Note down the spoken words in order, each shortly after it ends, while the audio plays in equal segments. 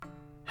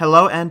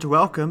Hello and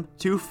welcome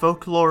to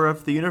Folklore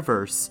of the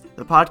Universe,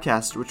 the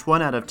podcast which 1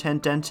 out of 10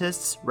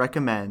 dentists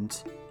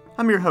recommend.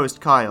 I'm your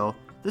host, Kyle.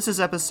 This is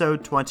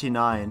episode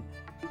 29.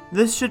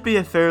 This should be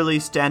a fairly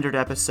standard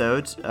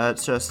episode.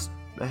 It's just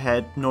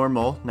ahead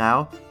normal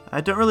now.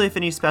 I don't really have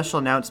any special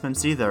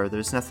announcements either.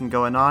 There's nothing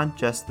going on,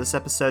 just this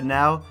episode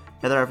now,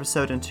 another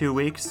episode in 2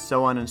 weeks,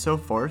 so on and so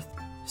forth.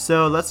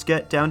 So let's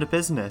get down to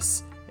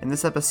business. In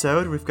this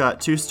episode, we've got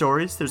 2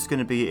 stories. There's going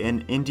to be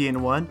an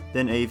Indian one,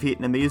 then a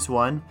Vietnamese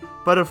one.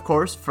 But of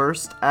course,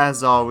 first,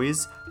 as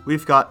always,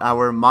 we've got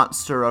our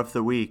Monster of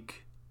the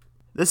Week.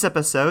 This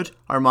episode,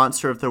 our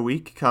Monster of the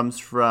Week comes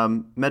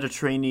from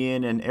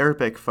Mediterranean and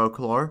Arabic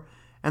folklore,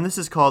 and this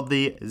is called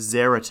the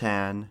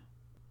Zaratan.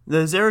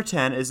 The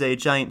Zaratan is a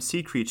giant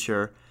sea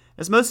creature,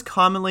 is most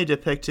commonly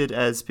depicted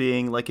as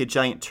being like a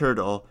giant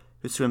turtle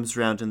who swims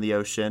around in the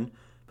ocean,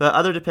 but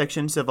other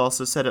depictions have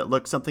also said it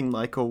looks something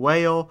like a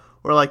whale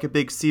or like a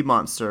big sea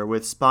monster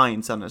with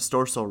spines on its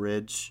dorsal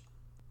ridge.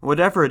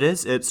 Whatever it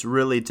is, it's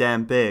really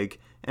damn big,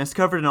 and it's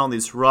covered in all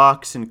these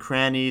rocks and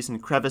crannies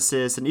and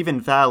crevices and even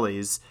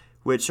valleys,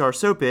 which are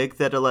so big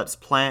that it lets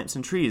plants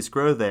and trees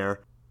grow there.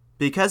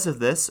 Because of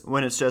this,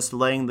 when it's just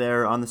laying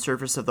there on the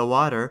surface of the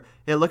water,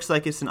 it looks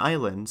like it's an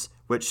island,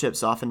 which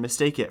ships often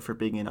mistake it for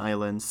being an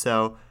island.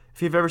 So,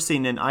 if you've ever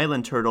seen an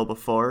island turtle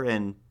before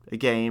in a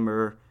game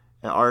or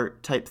an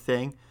art type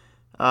thing,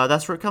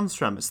 that's where it comes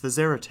from. It's the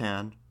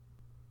Zaratan.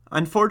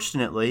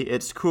 Unfortunately,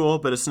 it's cool,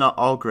 but it's not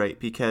all great,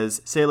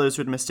 because sailors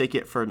would mistake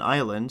it for an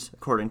island,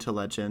 according to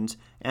legend,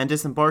 and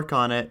disembark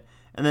on it,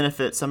 and then if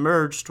it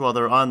submerged while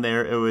they're on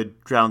there, it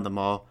would drown them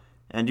all,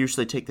 and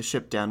usually take the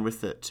ship down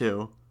with it,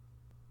 too.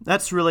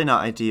 That's really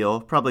not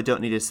ideal. Probably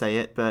don't need to say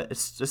it, but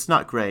it's just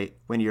not great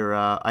when your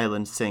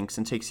island sinks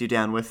and takes you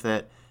down with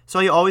it.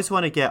 So you always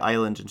want to get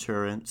island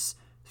insurance.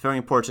 It's a very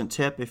important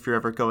tip if you're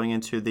ever going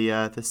into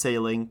the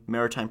sailing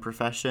maritime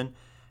profession.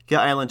 Get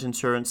island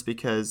insurance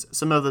because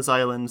some of those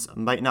islands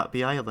might not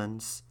be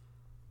islands.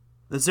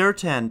 The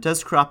Zaratan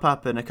does crop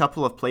up in a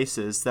couple of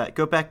places that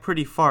go back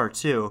pretty far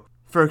too.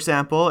 For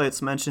example,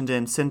 it's mentioned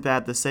in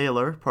Sinbad the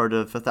Sailor, part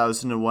of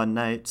 1001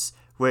 Nights,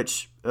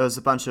 which is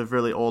a bunch of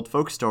really old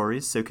folk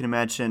stories, so you can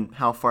imagine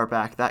how far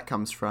back that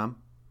comes from.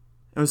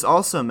 It was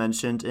also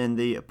mentioned in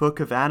the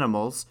Book of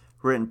Animals,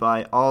 written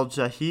by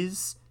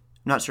Al-Jahiz.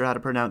 I'm not sure how to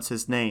pronounce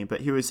his name,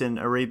 but he was an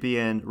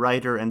Arabian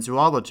writer and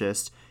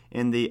zoologist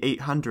in the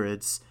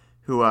 800s,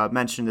 who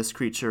mentioned this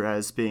creature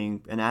as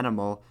being an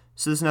animal,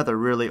 so there's another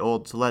really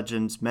old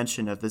legend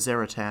mention of the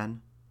Zaratan.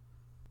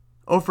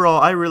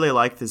 Overall, I really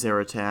like the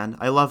Zaratan.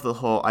 I love the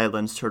whole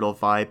island turtle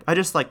vibe. I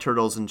just like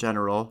turtles in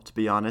general, to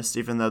be honest,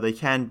 even though they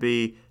can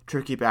be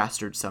tricky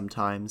bastards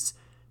sometimes.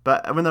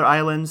 But when they're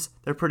islands,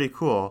 they're pretty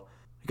cool.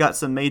 We got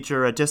some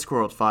major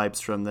Discworld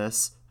vibes from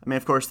this. I mean,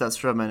 of course, that's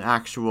from an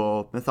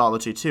actual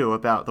mythology, too,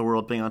 about the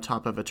world being on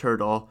top of a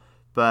turtle.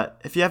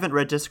 But if you haven't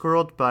read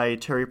Discworld by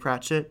Terry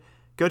Pratchett,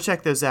 go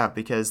check those out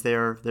because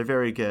they're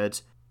very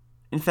good.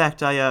 In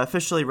fact, I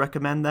officially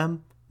recommend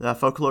them. The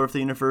Folklore of the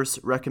Universe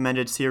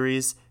recommended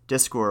series,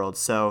 Discworld,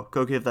 so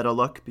go give that a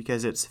look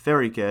because it's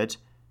very good.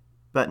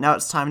 But now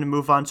it's time to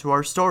move on to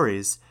our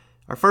stories.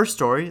 Our first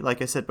story,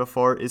 like I said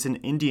before, is an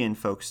Indian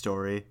folk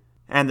story.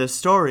 And the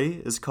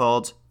story is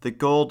called The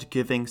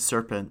Gold-Giving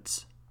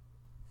Serpent.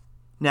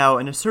 Now,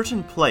 in a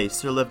certain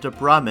place there lived a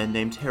Brahmin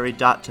named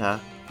Haridatta,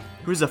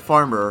 who was a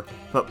farmer,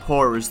 but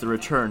poor was the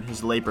return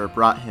his labor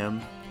brought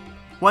him.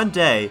 One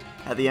day,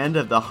 at the end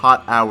of the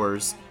hot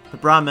hours, the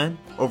Brahmin,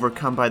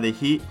 overcome by the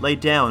heat, lay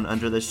down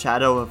under the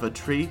shadow of a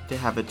tree to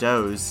have a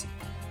doze.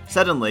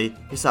 Suddenly,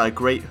 he saw a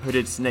great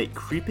hooded snake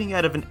creeping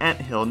out of an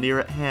anthill near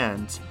at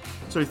hand.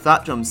 So he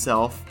thought to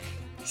himself,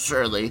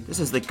 "Surely this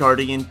is the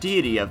guardian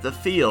deity of the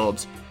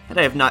field, and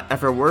I have not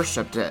ever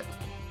worshipped it.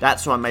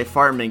 That's why my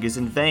farming is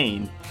in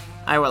vain.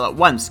 I will at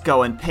once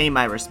go and pay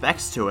my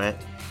respects to it."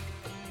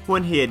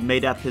 When he had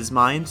made up his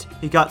mind,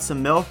 he got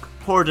some milk,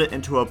 poured it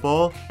into a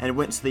bowl, and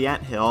went to the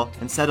anthill,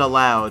 and said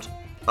aloud,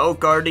 "O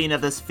guardian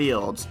of this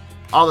field,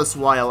 all this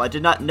while I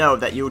did not know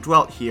that you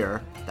dwelt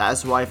here. That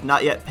is why I have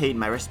not yet paid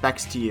my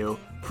respects to you.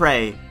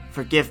 Pray,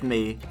 forgive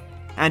me."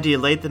 And he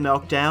laid the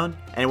milk down,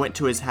 and went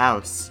to his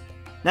house.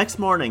 Next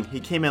morning he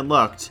came and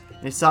looked,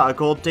 and he saw a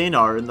gold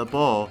dinar in the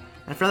bowl,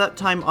 and from that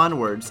time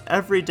onwards,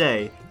 every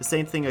day, the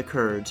same thing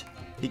occurred.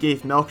 He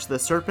gave milk to the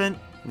serpent,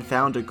 and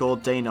found a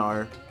gold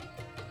dinar.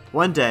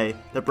 One day,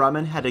 the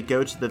Brahmin had to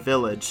go to the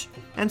village,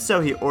 and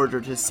so he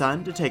ordered his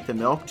son to take the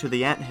milk to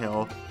the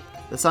anthill.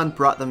 The son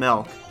brought the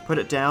milk, put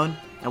it down,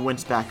 and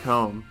went back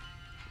home.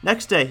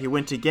 Next day he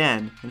went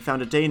again, and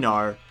found a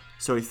dinar,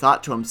 so he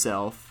thought to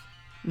himself,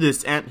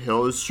 "This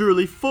anthill is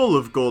surely full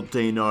of gold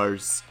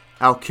dinars.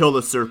 I'll kill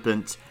the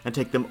serpent, and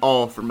take them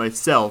all for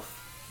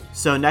myself."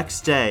 So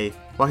next day,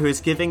 while he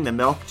was giving the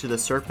milk to the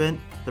serpent,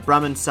 the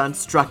Brahmin's son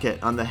struck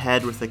it on the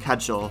head with a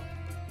cudgel.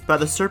 But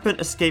the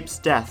serpent escapes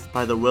death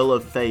by the will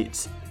of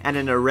fate, and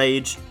in a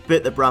rage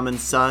bit the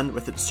Brahmin's son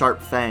with its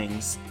sharp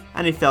fangs,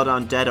 and he fell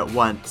down dead at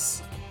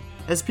once.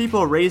 His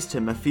people raised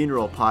him a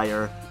funeral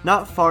pyre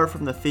not far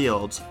from the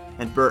field,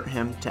 and burnt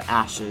him to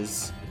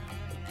ashes.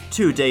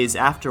 2 days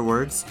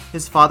afterwards,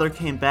 his father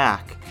came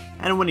back,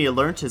 and when he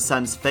learnt his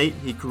son's fate,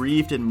 he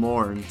grieved and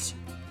mourned.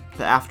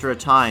 But after a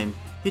time,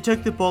 he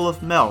took the bowl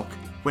of milk,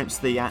 went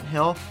to the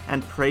anthill,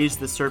 and praised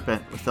the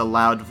serpent with a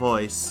loud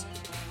voice.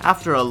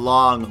 After a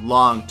long,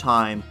 long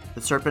time,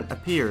 the serpent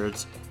appeared,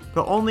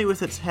 but only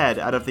with its head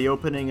out of the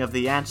opening of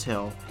the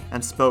anthill,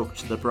 and spoke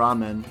to the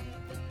Brahmin.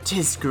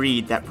 "'Tis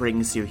greed that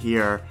brings you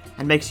here,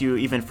 and makes you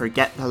even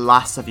forget the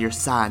loss of your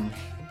son.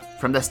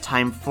 From this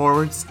time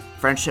forwards,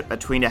 friendship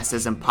between us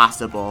is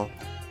impossible.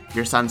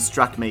 Your son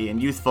struck me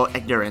in youthful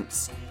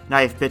ignorance, and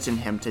I have bitten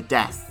him to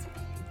death.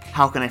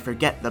 How can I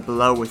forget the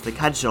blow with the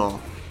cudgel?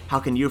 How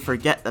can you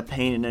forget the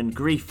pain and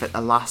grief at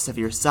the loss of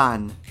your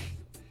son?"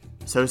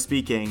 So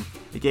speaking,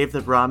 he gave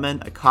the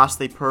Brahmin a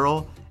costly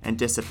pearl and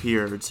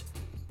disappeared.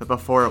 But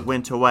before it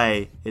went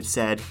away, it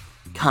said,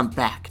 "Come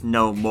back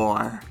no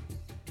more."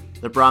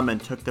 The Brahmin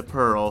took the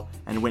pearl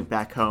and went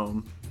back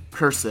home,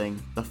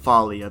 cursing the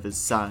folly of his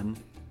son.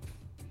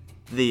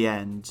 The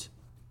end.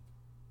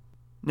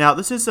 Now,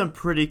 this is some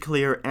pretty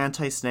clear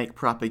anti-snake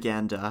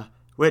propaganda,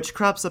 which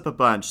crops up a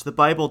bunch. The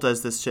Bible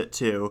does this shit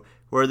too,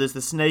 where there's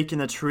the snake in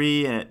the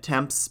tree and it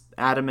tempts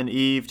Adam and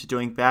Eve to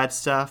doing bad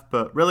stuff,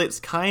 but really it's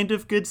kind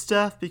of good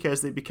stuff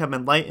because they become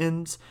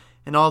enlightened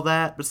and all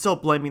that, but still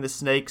blaming the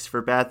snakes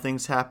for bad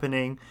things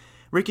happening.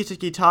 Rikki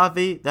Tikki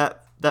Tavi,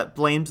 that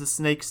blames the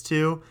snakes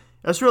too.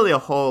 It's really a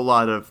whole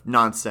lot of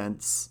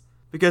nonsense.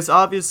 Because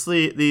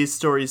obviously these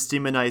stories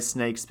demonize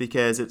snakes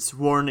because it's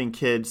warning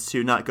kids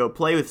to not go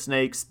play with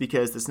snakes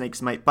because the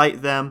snakes might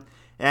bite them,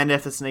 and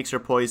if the snakes are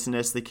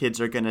poisonous, the kids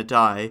are gonna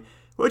die.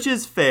 Which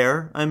is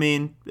fair. I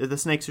mean, the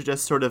snakes are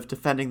just sort of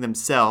defending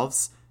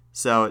themselves,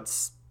 so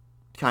it's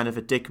kind of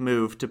a dick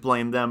move to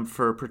blame them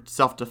for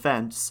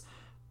self-defense.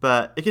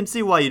 But I can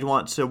see why you'd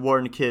want to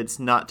warn kids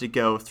not to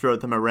go throw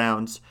them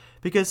around,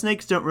 because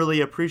snakes don't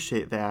really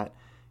appreciate that.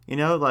 You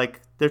know,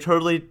 like, they're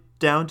totally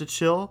down to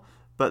chill,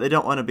 but they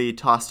don't want to be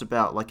tossed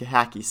about like a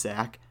hacky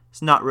sack.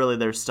 It's not really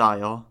their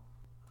style.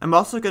 I'm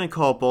also going to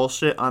call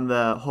bullshit on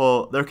the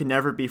whole "there can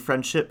never be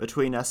friendship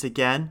between us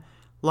again"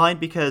 line,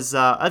 because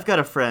I've got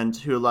a friend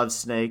who loves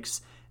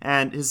snakes,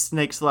 and his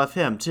snakes love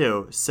him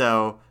too,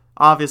 so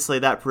obviously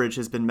that bridge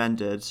has been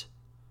mended.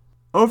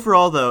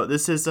 Overall though,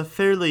 this is a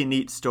fairly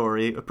neat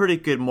story, a pretty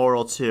good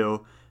moral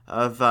too,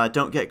 of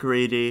don't get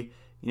greedy,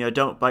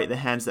 don't bite the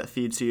hand that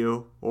feeds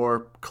you,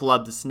 or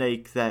club the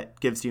snake that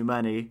gives you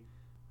money.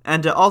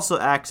 And it also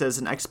acts as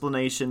an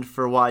explanation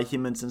for why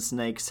humans and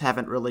snakes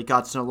haven't really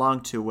gotten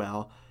along too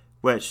well,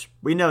 which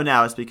we know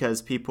now is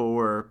because people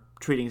were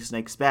treating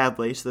snakes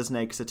badly, so the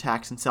snakes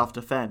attacks in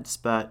self-defense,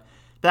 but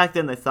back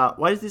then they thought,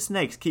 why do these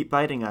snakes keep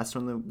biting us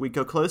when we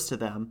go close to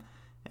them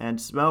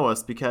and smell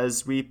us?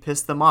 Because we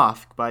piss them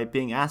off by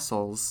being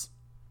assholes.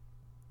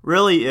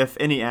 Really, if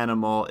any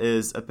animal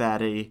is a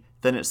baddie,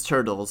 then it's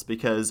turtles,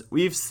 because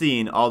we've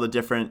seen all the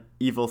different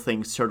evil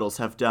things turtles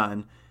have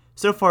done.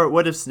 So far,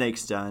 what have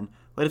snakes done?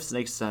 What have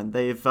snakes done?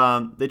 They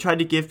tried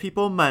to give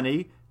people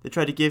money. They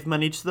tried to give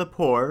money to the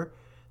poor.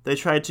 They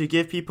tried to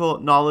give people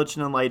knowledge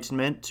and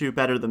enlightenment to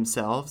better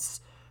themselves.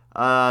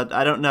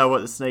 I don't know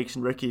what the snakes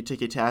and Rikki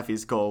Tikki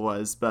Tavi's goal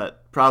was,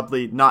 but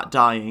probably not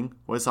dying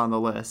was on the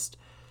list.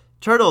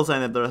 Turtles, on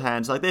the other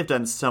hand, they've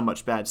done so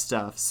much bad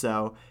stuff,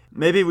 so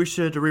maybe we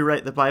should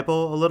rewrite the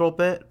Bible a little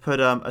bit,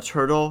 put a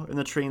turtle in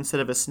the tree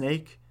instead of a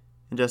snake,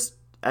 and just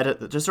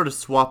sort of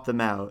swap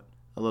them out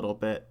a little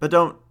bit. But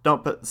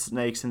don't put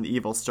snakes in the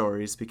evil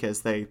stories,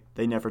 because they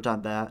never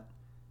done that.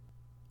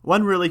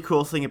 One really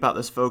cool thing about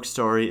this folk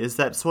story is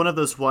that it's one of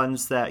those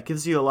ones that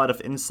gives you a lot of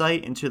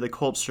insight into the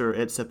culture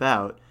it's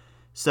about.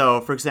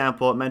 So, for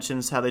example, it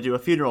mentions how they do a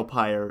funeral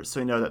pyre, so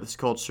we know that this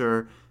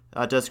culture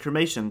does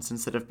cremations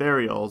instead of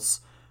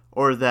burials,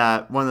 or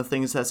that one of the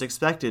things that's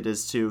expected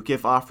is to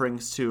give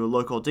offerings to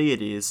local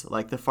deities,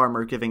 like the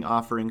farmer giving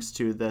offerings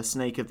to the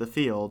snake of the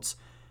fields.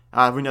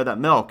 We know that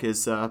milk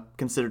is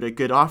considered a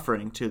good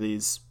offering to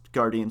these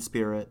guardian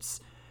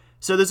spirits.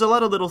 So there's a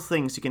lot of little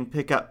things you can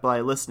pick up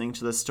by listening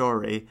to the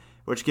story,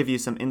 which give you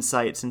some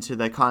insights into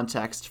the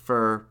context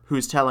for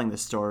who's telling the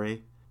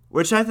story,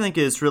 which I think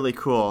is really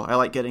cool. I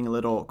like getting a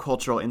little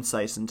cultural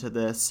insights into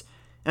this.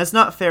 And it's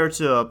not fair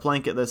to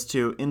blanket this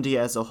to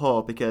India as a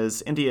whole,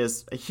 because India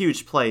is a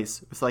huge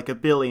place with like 1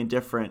 billion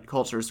different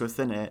cultures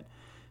within it.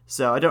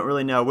 So I don't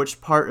really know which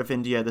part of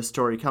India the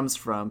story comes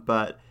from,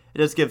 but it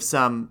does give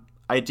some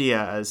idea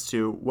as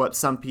to what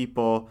some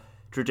people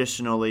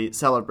traditionally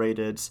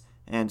celebrated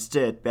and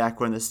did back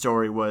when the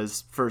story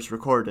was first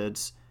recorded,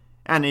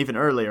 and even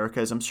earlier,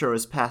 because I'm sure it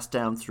was passed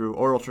down through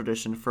oral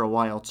tradition for a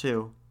while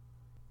too.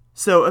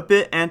 So a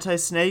bit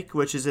anti-snake,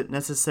 which isn't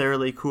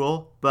necessarily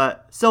cool,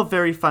 but still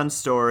very fun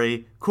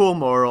story, cool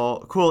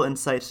moral, cool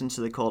insights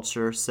into the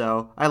culture,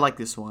 so I like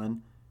this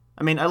one.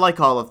 I mean, I like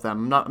all of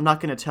them. I'm not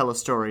going to tell a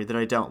story that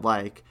I don't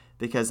like,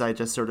 because I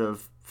just sort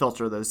of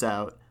filter those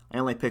out. I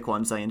only pick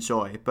ones I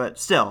enjoy, but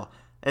still,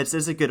 it's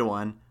a good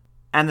one.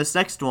 And this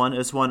next one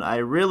is one I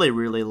really,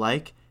 really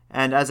like,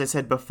 and as I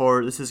said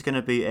before, this is going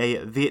to be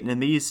a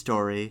Vietnamese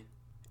story.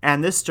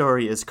 And this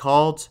story is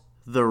called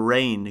The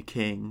Rain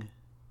King.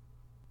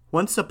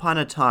 Once upon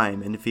a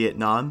time in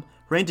Vietnam,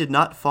 rain did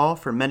not fall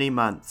for many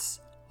months.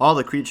 All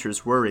the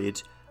creatures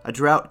worried. A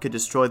drought could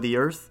destroy the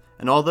earth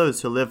and all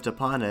those who lived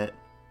upon it.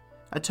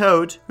 A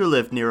toad, who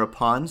lived near a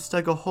pond,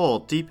 dug a hole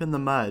deep in the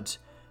mud.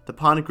 The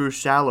pond grew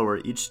shallower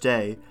each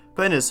day,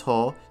 but in his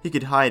hole he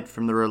could hide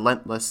from the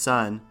relentless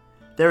sun.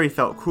 There he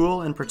felt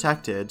cool and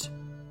protected.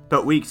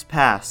 But weeks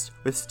passed,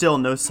 with still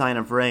no sign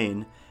of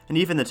rain, and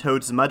even the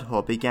toad's mud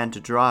hole began to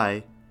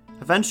dry.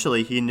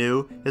 Eventually, he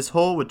knew, his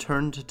hole would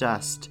turn to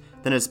dust,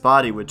 then his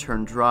body would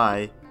turn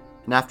dry.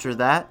 And after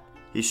that,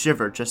 he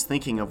shivered just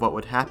thinking of what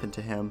would happen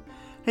to him.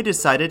 He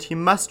decided he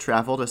must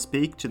travel to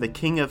speak to the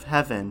King of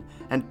Heaven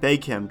and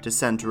beg him to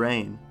send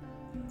rain.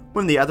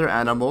 When the other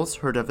animals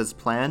heard of his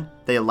plan,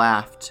 they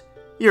laughed.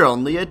 "You're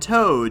only a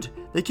toad.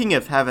 The King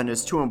of Heaven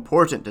is too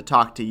important to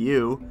talk to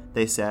you,"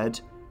 they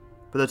said.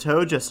 But the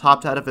toad just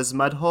hopped out of his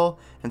mud hole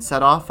and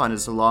set off on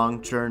his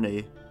long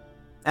journey.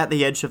 At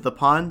the edge of the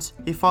pond,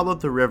 he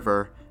followed the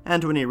river,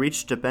 and when he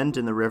reached a bend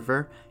in the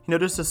river, he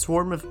noticed a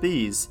swarm of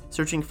bees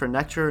searching for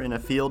nectar in a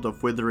field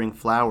of withering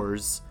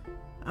flowers.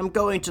 "I'm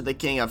going to the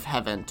King of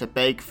Heaven to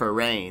beg for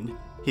rain,"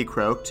 he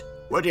croaked.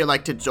 "Would you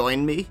like to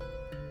join me?"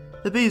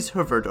 The bees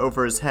hovered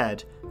over his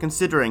head,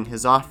 considering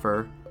his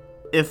offer.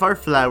 "If our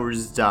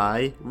flowers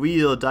die,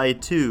 we'll die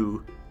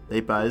too," they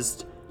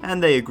buzzed,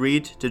 and they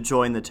agreed to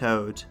join the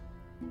toad.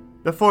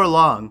 Before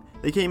long,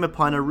 they came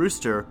upon a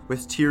rooster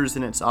with tears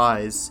in its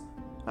eyes.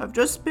 "I've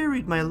just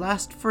buried my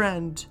last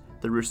friend,"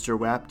 the rooster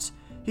wept.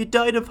 "He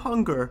died of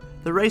hunger,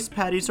 the rice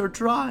paddies are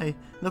dry,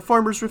 and the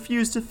farmers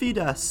refuse to feed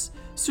us.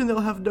 Soon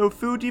they'll have no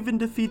food even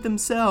to feed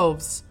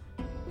themselves."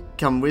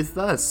 "Come with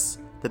us,"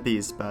 the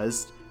bees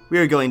buzzed. "We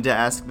are going to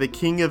ask the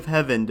King of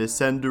Heaven to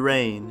send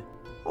rain."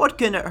 "What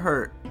can it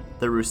hurt?"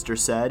 the rooster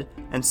said,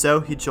 and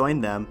so he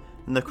joined them,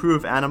 and the crew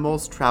of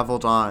animals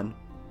traveled on.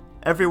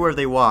 Everywhere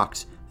they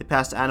walked, they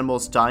passed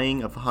animals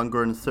dying of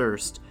hunger and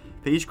thirst,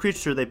 but each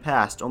creature they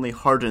passed only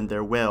hardened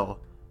their will.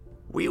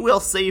 "We will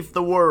save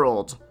the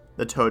world,"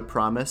 the toad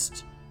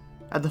promised.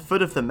 At the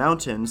foot of the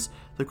mountains,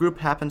 the group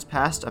happened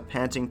past a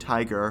panting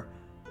tiger.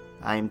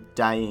 "I'm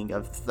dying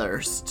of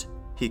thirst,"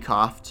 he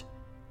coughed.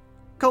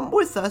 "Come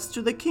with us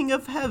to the King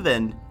of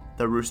Heaven,"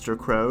 the rooster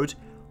crowed.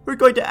 "We're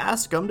going to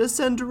ask him to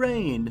send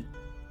rain."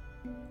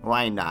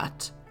 "Why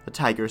not?" the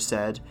tiger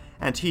said,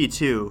 and he,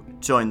 too,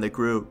 joined the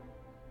group.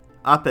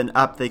 Up and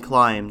up they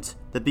climbed,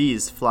 the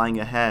bees flying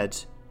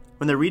ahead.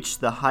 When they reached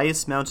the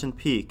highest mountain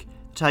peak,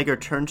 the tiger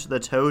turned to the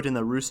toad and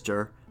the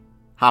rooster.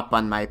 "Hop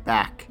on my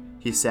back,"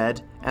 he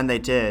said, and they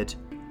did.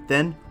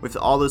 Then, with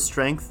all his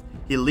strength,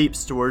 he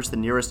leaped towards the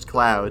nearest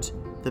cloud.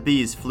 The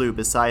bees flew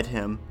beside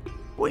him.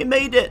 "We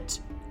made it!"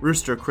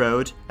 Rooster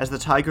crowed as the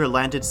tiger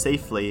landed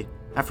safely,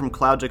 and from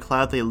cloud to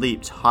cloud they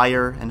leaped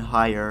higher and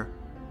higher.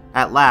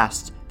 At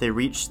last, they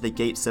reached the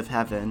gates of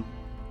heaven.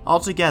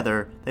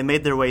 Altogether, they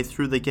made their way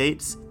through the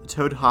gates, the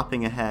toad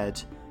hopping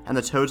ahead, and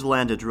the toad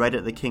landed right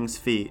at the king's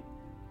feet.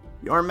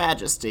 "Your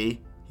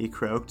Majesty," he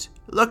croaked,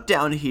 "look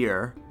down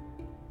here."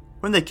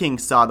 When the king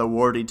saw the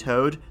warty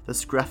toad, the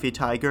scruffy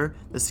tiger,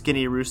 the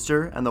skinny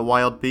rooster, and the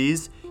wild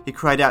bees, he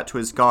cried out to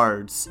his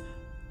guards,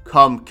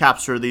 "Come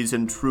capture these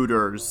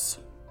intruders."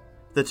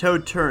 The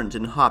toad turned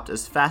and hopped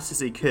as fast as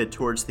he could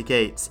towards the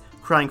gates,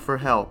 crying for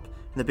help,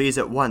 and the bees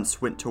at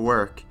once went to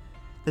work.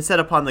 They set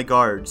upon the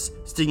guards,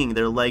 stinging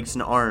their legs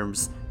and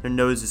arms, their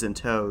noses and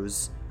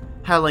toes.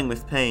 Howling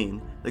with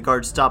pain, the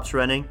guards stopped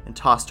running and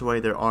tossed away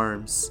their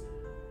arms.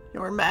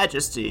 "Your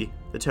Majesty,"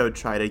 the toad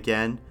tried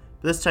again,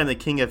 but this time the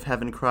King of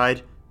Heaven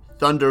cried,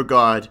 "Thunder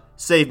God,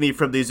 save me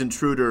from these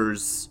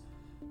intruders!"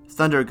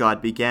 Thunder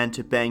God began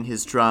to bang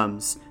his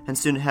drums, and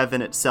soon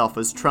heaven itself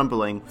was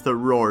trembling with the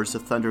roars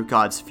of Thunder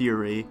God's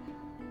fury.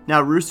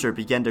 Now Rooster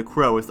began to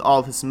crow with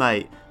all his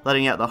might,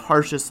 letting out the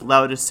harshest,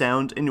 loudest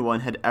sound anyone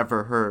had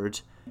ever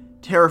heard.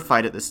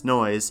 Terrified at this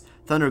noise,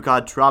 Thunder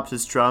God dropped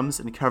his drums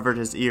and covered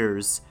his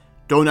ears.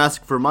 "Don't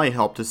ask for my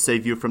help to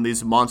save you from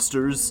these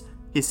monsters,"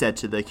 he said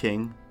to the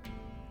king.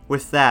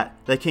 With that,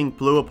 the king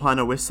blew upon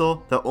a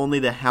whistle that only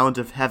the Hound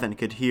of Heaven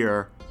could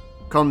hear.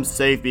 "Come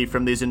save me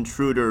from these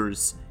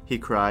intruders," he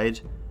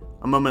cried.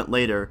 A moment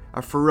later,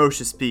 a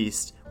ferocious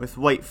beast, with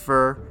white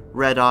fur,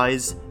 red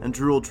eyes, and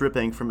drool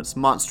dripping from its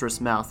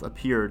monstrous mouth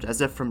appeared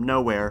as if from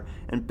nowhere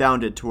and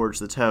bounded towards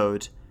the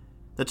toad.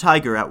 The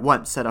tiger at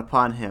once set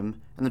upon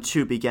him, and the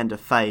two began to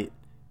fight.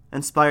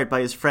 Inspired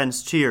by his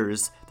friend's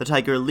cheers, the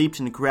tiger leaped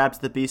and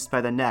grabbed the beast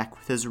by the neck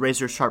with his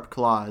razor-sharp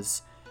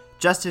claws.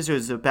 Just as he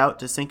was about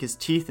to sink his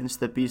teeth into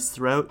the beast's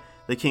throat,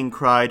 the king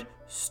cried,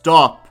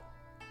 "Stop!"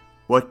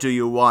 "What do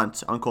you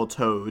want, Uncle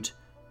Toad?"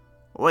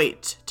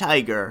 "Wait,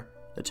 tiger,"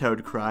 the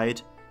toad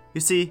cried.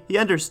 You see, he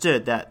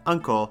understood that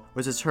uncle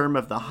was a term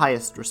of the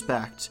highest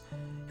respect.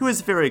 He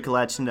was very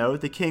glad to know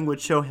the king would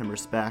show him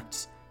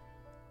respect.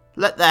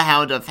 "Let the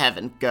Hound of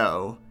Heaven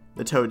go,"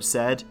 the toad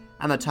said,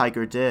 and the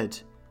tiger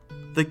did.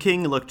 The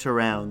king looked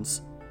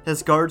around.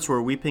 His guards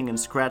were weeping and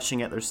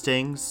scratching at their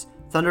stings.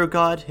 Thunder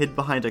God hid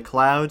behind a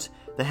cloud.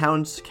 The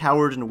hounds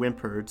cowered and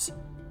whimpered.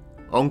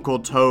 "Uncle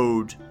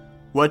Toad,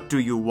 what do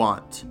you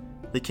want?"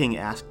 the king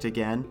asked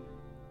again.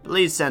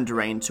 "Please send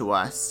rain to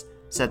us,"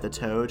 said the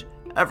toad.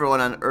 "Everyone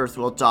on Earth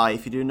will die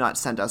if you do not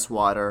send us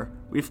water.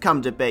 We've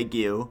come to beg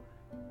you."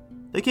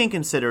 The king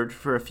considered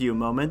for a few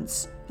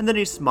moments, and then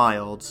he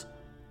smiled.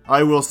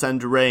 "I will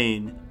send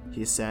rain,"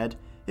 he said,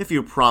 "if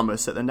you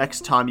promise that the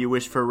next time you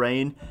wish for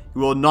rain,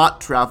 you will not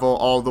travel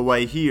all the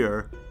way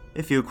here.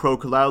 If you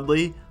croak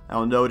loudly, I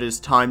will know it is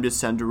time to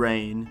send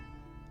rain."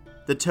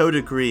 The toad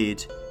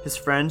agreed. His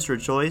friends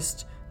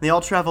rejoiced, and they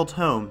all traveled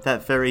home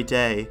that very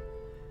day.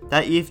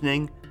 That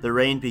evening, the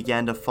rain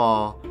began to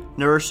fall,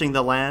 nourishing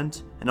the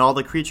land and all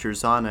the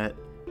creatures on it.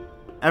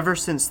 Ever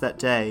since that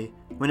day,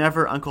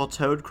 whenever Uncle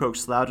Toad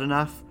croaks loud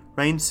enough,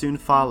 rain soon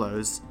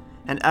follows,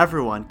 and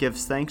everyone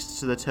gives thanks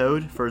to the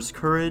toad for his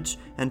courage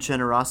and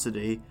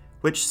generosity,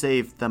 which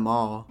saved them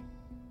all.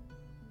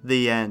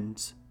 The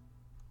end.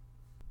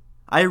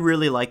 I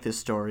really like this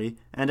story,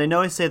 and I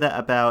know I say that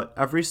about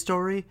every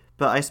story,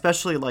 but I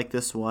especially like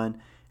this one,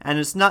 and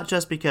it's not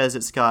just because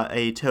it's got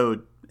a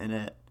toad in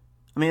it.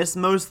 I mean, it's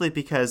mostly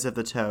because of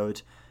the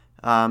toad.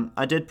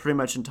 I did pretty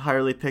much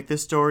entirely pick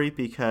this story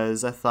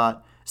because I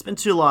thought it's been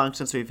too long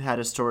since we've had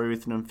a story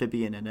with an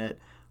amphibian in it.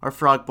 Our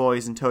frog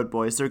boys and toad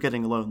boys, they're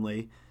getting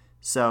lonely.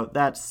 So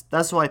that's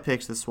why I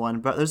picked this one,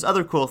 but there's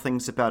other cool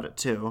things about it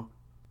too.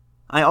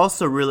 I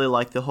also really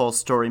like the whole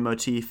story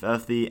motif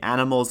of the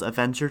Animals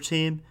Avenger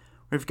team.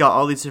 We've got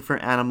all these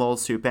different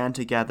animals who band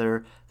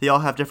together. They all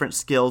have different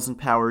skills and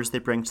powers they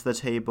bring to the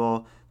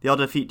table. They all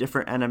defeat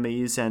different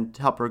enemies and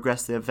help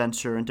progress the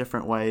adventure in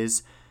different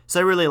ways. So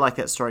I really like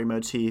that story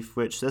motif,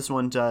 which this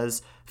one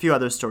does, a few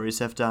other stories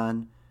have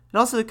done. It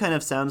also kind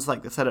of sounds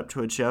like the setup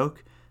to a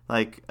joke,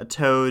 like a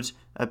toad,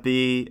 a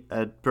bee,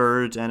 a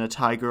bird, and a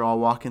tiger all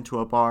walk into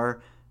a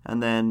bar,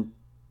 and then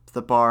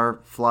the bar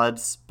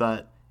floods,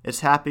 but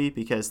it's happy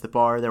because they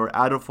were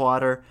out of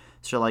water,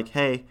 so they're like,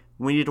 hey,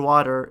 we need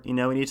water, we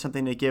need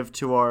something to give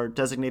to our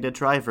designated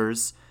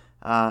drivers,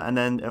 and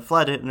then it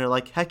flooded, and they're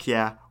like, heck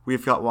yeah,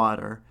 we've got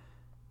water.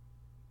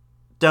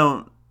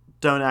 Don't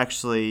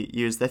actually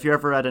use that. If you're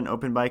ever at an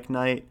open mic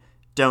night,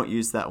 don't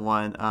use that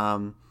one.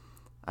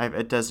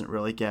 It doesn't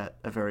really get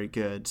a very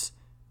good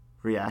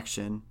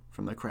reaction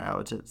from the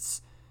crowd.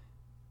 It's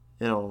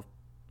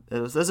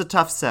a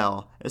tough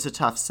sell. It's a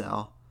tough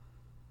sell.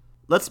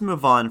 Let's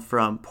move on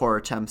from poor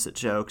attempts at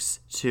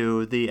jokes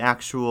to the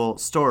actual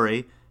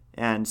story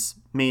and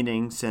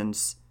meanings and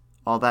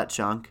all that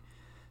junk.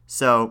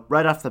 So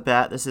right off the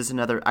bat, this is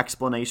another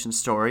explanation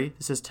story.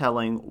 This is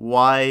telling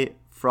why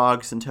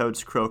frogs and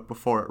toads croak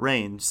before it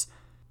rains.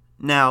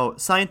 Now,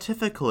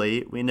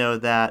 scientifically, we know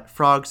that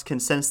frogs can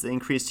sense the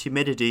increased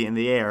humidity in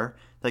the air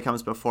that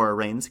comes before it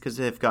rains because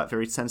they've got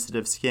very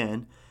sensitive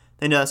skin.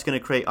 They know that's going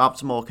to create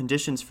optimal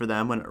conditions for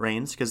them when it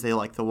rains because they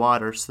like the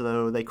water,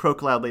 so they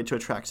croak loudly to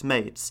attract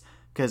mates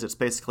because it's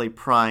basically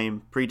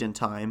prime breeding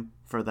time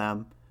for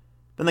them.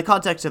 But in the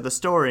context of the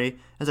story,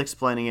 is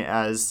explaining it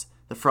as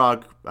the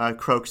frog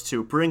croaks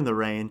to bring the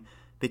rain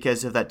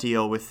because of that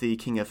deal with the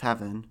King of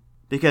Heaven.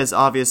 Because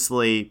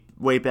obviously,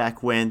 way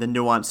back when, the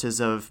nuances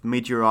of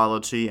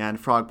meteorology and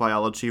frog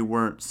biology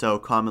weren't so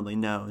commonly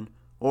known,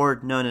 or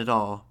known at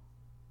all,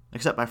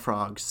 except by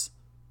frogs.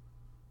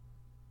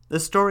 The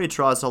story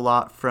draws a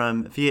lot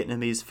from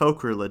Vietnamese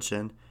folk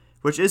religion,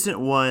 which isn't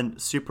one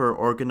super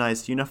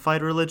organized,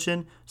 unified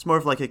religion. It's more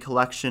of like a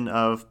collection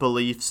of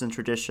beliefs and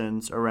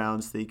traditions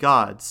around the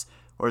gods,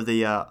 or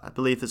I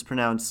believe it's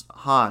pronounced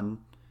Han.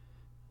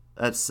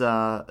 It's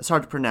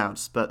hard to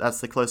pronounce, but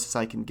that's the closest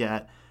I can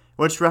get,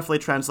 which roughly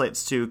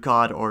translates to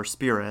God or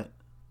Spirit.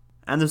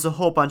 And there's a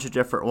whole bunch of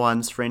different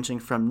ones, ranging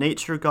from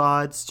nature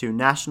gods, to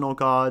national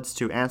gods,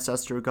 to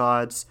ancestor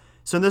gods.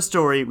 So in this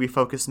story, we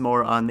focus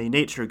more on the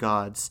nature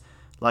gods,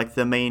 like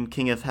the main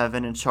King of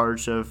Heaven in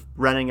charge of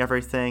running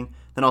everything,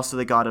 then also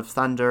the God of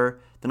Thunder,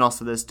 then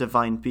also this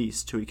divine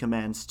beast who he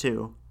commands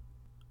too.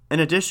 In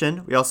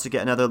addition, we also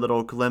get another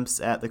little glimpse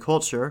at the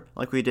culture,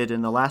 like we did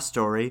in the last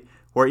story,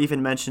 where it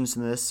even mentions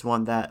in this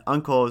one that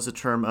uncle is a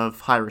term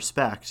of high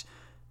respect.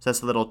 So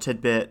that's a little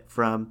tidbit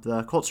from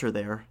the culture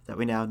there that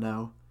we now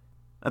know.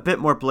 A bit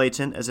more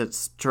blatant as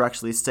it's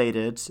directly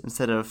stated,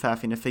 instead of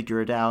having to figure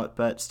it out,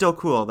 but still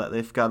cool that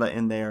they've got that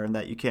in there and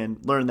that you can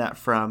learn that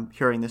from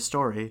hearing this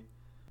story.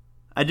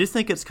 I do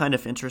think it's kind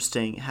of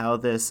interesting how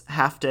this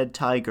half-dead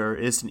tiger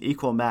is an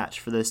equal match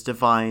for this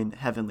divine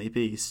heavenly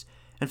beast.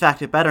 In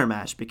fact, a better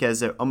match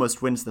because it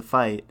almost wins the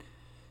fight.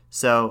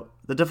 So,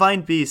 the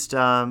divine beast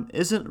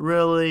isn't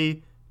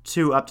really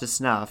too up to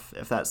snuff,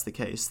 if that's the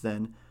case,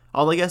 then.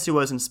 I guess he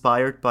was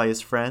inspired by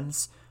his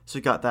friends, so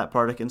he got that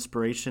bardic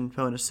inspiration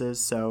bonuses,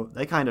 so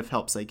that kind of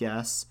helps, I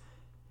guess.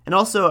 And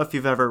also, if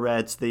you've ever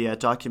read the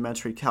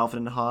documentary Calvin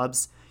and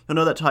Hobbes, you'll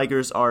know that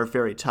tigers are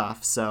very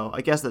tough, so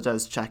I guess that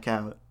does check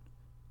out.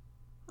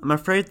 I'm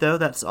afraid, though,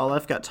 that's all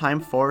I've got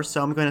time for,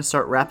 so I'm going to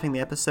start wrapping the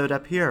episode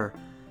up here.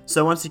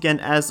 So once again,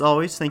 as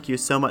always, thank you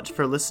so much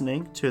for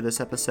listening to this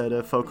episode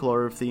of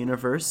Folklore of the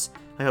Universe.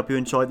 I hope you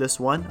enjoyed this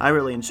one. I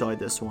really enjoyed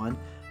this one.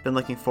 Been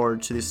looking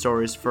forward to these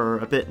stories for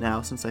a bit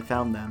now since I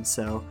found them,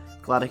 so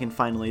glad I can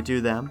finally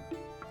do them.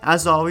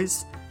 As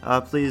always,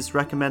 please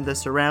recommend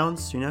this around,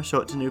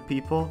 show it to new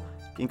people,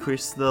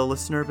 increase the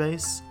listener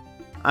base.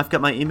 I've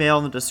got my email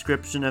in the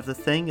description of the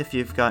thing if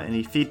you've got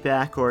any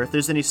feedback or if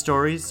there's any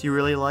stories you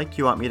really like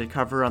you want me to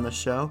cover on the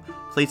show.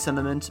 Please send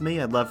them in to me.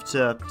 I'd love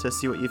to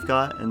see what you've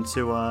got and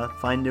to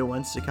find new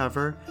ones to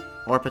cover,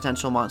 or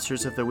potential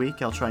monsters of the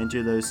week. I'll try and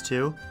do those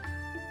too.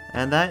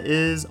 And that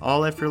is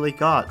all I've really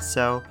got.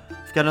 So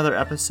I've got another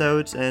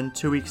episode in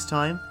 2 weeks'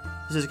 time.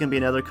 This is going to be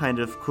another kind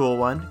of cool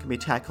one. Going to be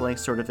tackling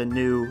sort of a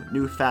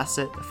new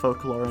facet of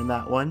folklore in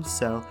that one.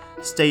 So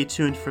stay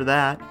tuned for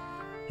that.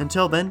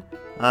 Until then,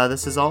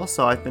 this is all.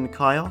 So I've been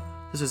Kyle.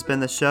 This has been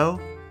the show,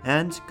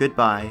 and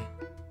goodbye.